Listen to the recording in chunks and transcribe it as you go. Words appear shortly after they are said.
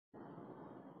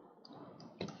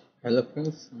Hello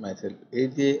friends, my self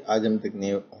एजे। आज हम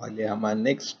देखने वाले हमारा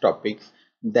next topic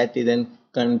that is an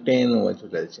contain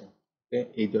virtualisation.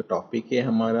 ये जो टॉपिक है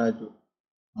हमारा जो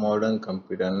modern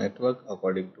computer network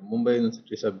according to Mumbai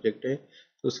university subject है,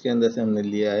 तो उसके अंदर से हमने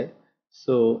लिया है।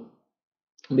 सो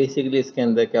बेसिकली इसके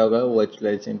अंदर क्या होगा,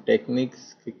 वर्चुअलाइजेशन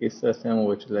टेक्निक्स कि किस तरह से हम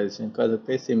वर्चुअलाइजेशन कर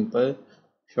सकते हैं। सिंपल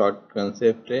शॉर्ट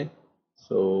कंसेप्ट है।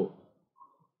 सो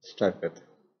स्टार्ट करते हैं।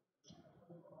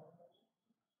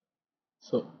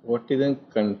 So what is a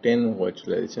container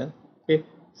virtualization? Okay,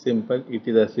 simple. It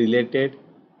is a related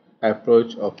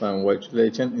approach of a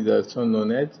virtualization is also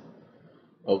known as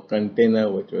a container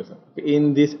virtualization. Okay, in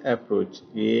this approach,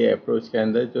 ये approach के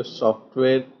अंदर जो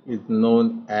software is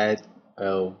known as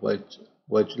a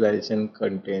virtualization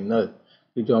container,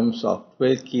 कि जो हम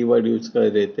software keyword use कर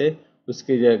रहे थे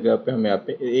उसकी जगह पे हम यहाँ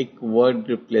पे एक वर्ड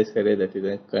रिप्लेस करें, that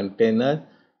is container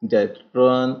that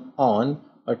run on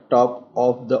a top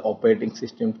of the operating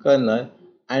system kernel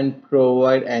and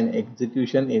provide an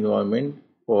execution environment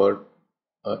for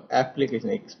application.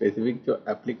 एक स्पेसिफिक जो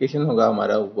एप्लीकेशन होगा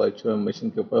हमारा वर्चुअल मशीन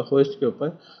के ऊपर, होस्ट के ऊपर,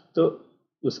 तो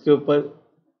उसके ऊपर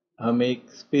हमें एक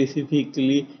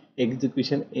स्पेसिफिकली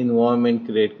एग्जीक्यूशन इन्वायरमेंट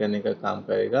क्रिएट करने का काम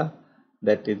करेगा,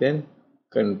 that is an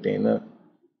container.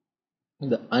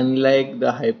 Unlike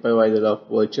the hypervisor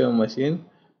of virtual machine,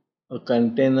 a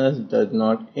container does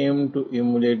not aim to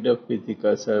emulate the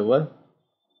physical server.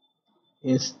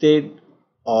 Instead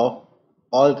of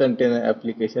all container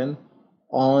application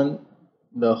on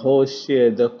the host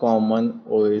share the common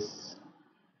OS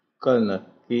kernel,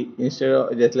 कि instead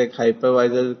of जैसे like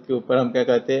hypervisor के ऊपर हम क्या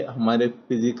करते हैं, हमारे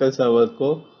physical server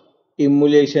को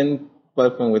इमुलेशन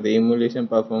परफॉर्म करते हैं। इमुलेशन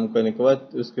परफॉर्म करने के बाद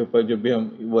उसके ऊपर जो भी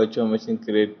हम वर्चुअल मशीन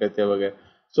क्रिएट करते हैं वगैरह,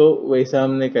 सो वैसा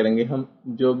हम नहीं करेंगे। हम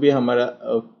जो भी हमारा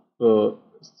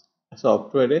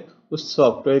सॉफ्टवेयर है उस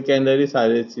सॉफ्टवेयर के अंदर ही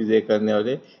सारी चीज़ें करने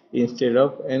वाले, instead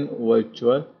of N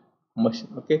virtual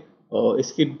machine. Okay, और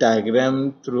इसकी डायग्राम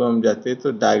थ्रू हम जाते हैं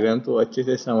तो डायग्राम तो अच्छे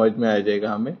से समझ में आ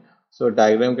जाएगा हमें। सो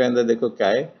डायग्राम के अंदर देखो क्या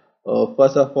है।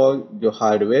 फर्स्ट ऑफ ऑल जो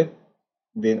hardware,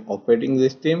 then operating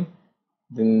system,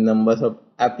 then numbers of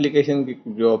application की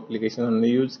जो एप्लीकेशन हमने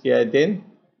यूज किया है, then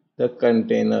the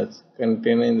containers,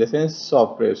 container in the sense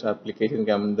software application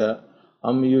के अंदर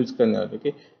हम यूज करने वाले।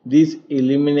 Okay, this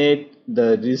eliminate the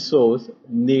resource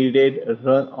needed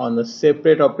run on a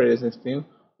separate operating system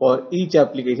for each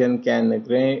application can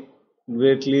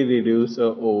greatly reduce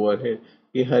overhead.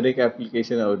 कि हर एक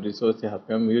एप्लीकेशन और रिसोर्स यहाँ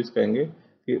पे हम यूज करेंगे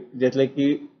कि जैसे कि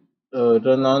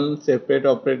run on separate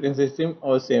operating system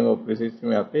और सेम ऑपरेटिंग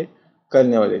सिस्टम यहाँ पे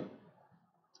करने वाले।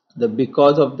 The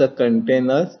because of the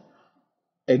containers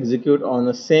execute on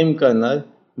the same kernel,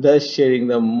 thus sharing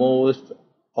the most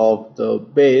of the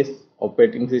base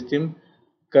operating system.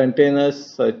 Containers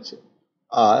such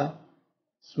are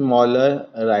smaller,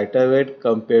 lighter weight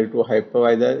compared to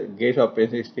hypervisor, gate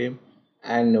operating system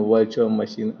and virtual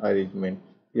machine arrangement.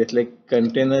 जैसे like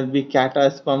container भी क्या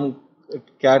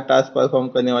task perform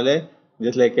करने वाला है,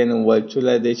 जैसे like an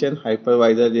virtualisation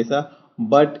hypervisor जैसा,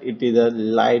 but it is a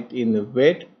light in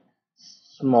wait,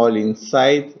 small in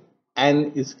size,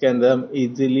 and इसके अंदर हम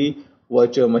इजीली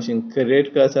वर्चुअल मशीन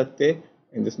क्रिएट कर सकते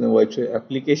हैं, जिसमें वर्चुअल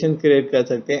एप्लीकेशन क्रिएट कर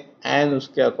सकते हैं, एंड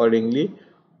उसके अकॉर्डिंगली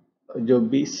जो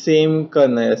भी सेम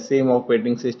करना है, सेम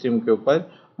ऑपरेटिंग सिस्टम के ऊपर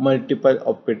मल्टीपल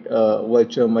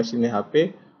वर्चुअल मशीन यहाँ पे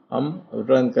हम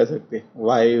रन कर सकते हैं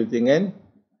Y using an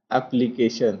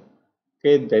application.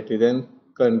 Okay, that is an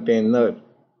container.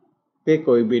 पे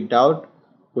कोई भी डाउट,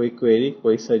 कोई क्वेरी,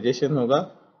 कोई सजेशन होगा,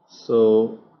 सो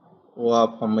वो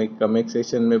आप हमें कमेंट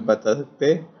सेक्शन में बता सकते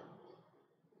हैं।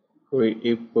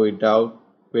 कोई डाउट,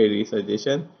 क्वेरी,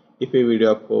 सजेशन। इफ ये वीडियो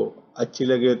आपको अच्छी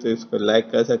लगी हो तो इसको लाइक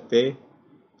कर सकते हैं,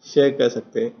 शेयर कर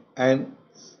सकते हैं, एंड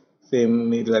सेम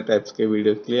मिला टाइप्स के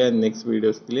वीडियोस के लिए, नेक्स्ट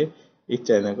वीडियोस के लिए इस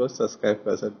चैनल को सब्सक्राइब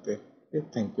कर सकते हैं।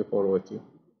 Thank you for watching.